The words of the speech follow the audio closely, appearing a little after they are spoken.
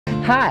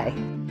Hi,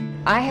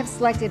 I have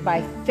selected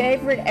my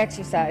favorite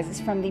exercises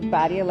from the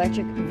Body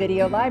Electric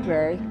video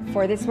library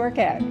for this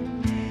workout.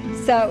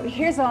 So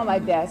here's all my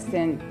best,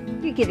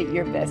 and you give it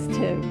your best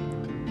too.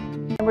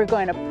 And we're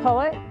going to pull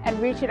it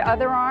and reach it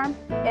other arm,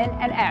 in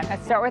and out. Now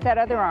start with that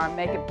other arm.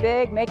 Make it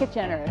big, make it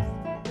generous.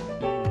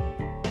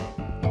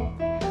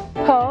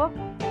 Pull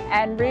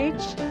and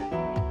reach,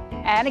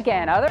 and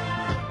again, other.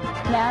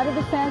 Now to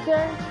the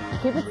center,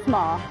 keep it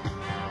small.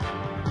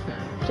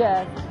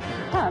 Just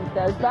pump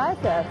those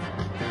biceps.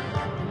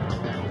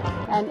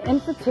 And in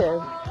for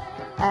two,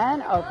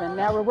 and open.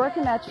 Now we're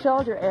working that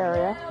shoulder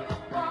area.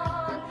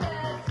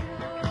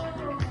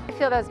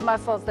 Feel those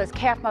muscles, those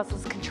calf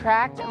muscles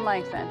contract and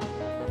lengthen.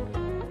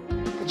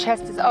 The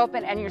chest is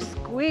open and you're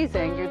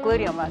squeezing your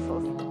gluteal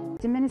muscles.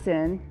 Abdomen is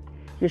in,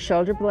 your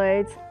shoulder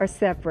blades are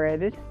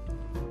separated,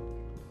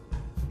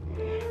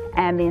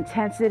 and the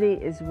intensity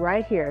is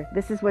right here.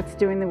 This is what's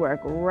doing the work,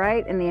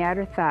 right in the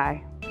outer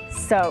thigh.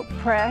 So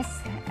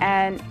press,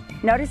 and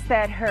notice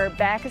that her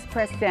back is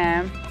pressed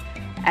down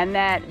and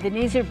that the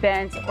knees are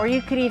bent, or you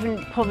could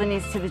even pull the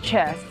knees to the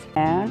chest.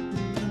 Down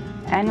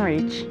and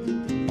reach.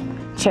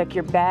 Check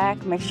your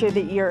back, make sure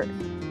that your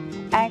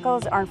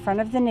ankles are in front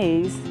of the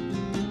knees.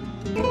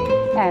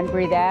 And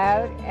breathe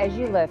out as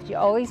you lift. You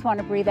always want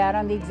to breathe out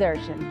on the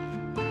exertion.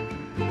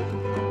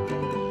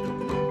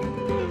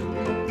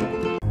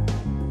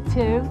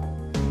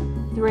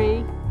 2,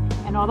 3,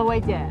 and all the way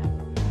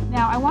down.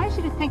 Now I want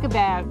you to think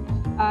about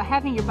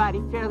having your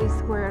body fairly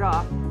squared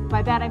off.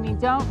 By that I mean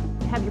don't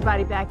have your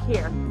body back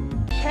here.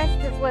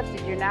 Chest is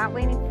lifted, you're not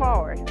leaning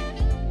forward.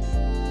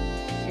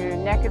 Your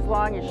neck is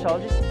long, your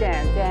shoulders are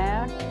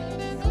down,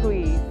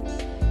 squeeze,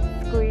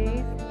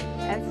 squeeze,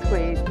 and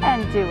squeeze.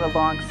 And do a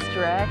long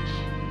stretch.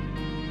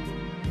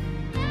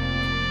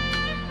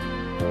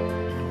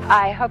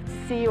 I hope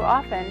to see you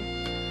often.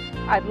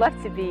 I'd love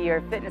to be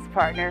your fitness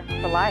partner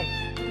for life.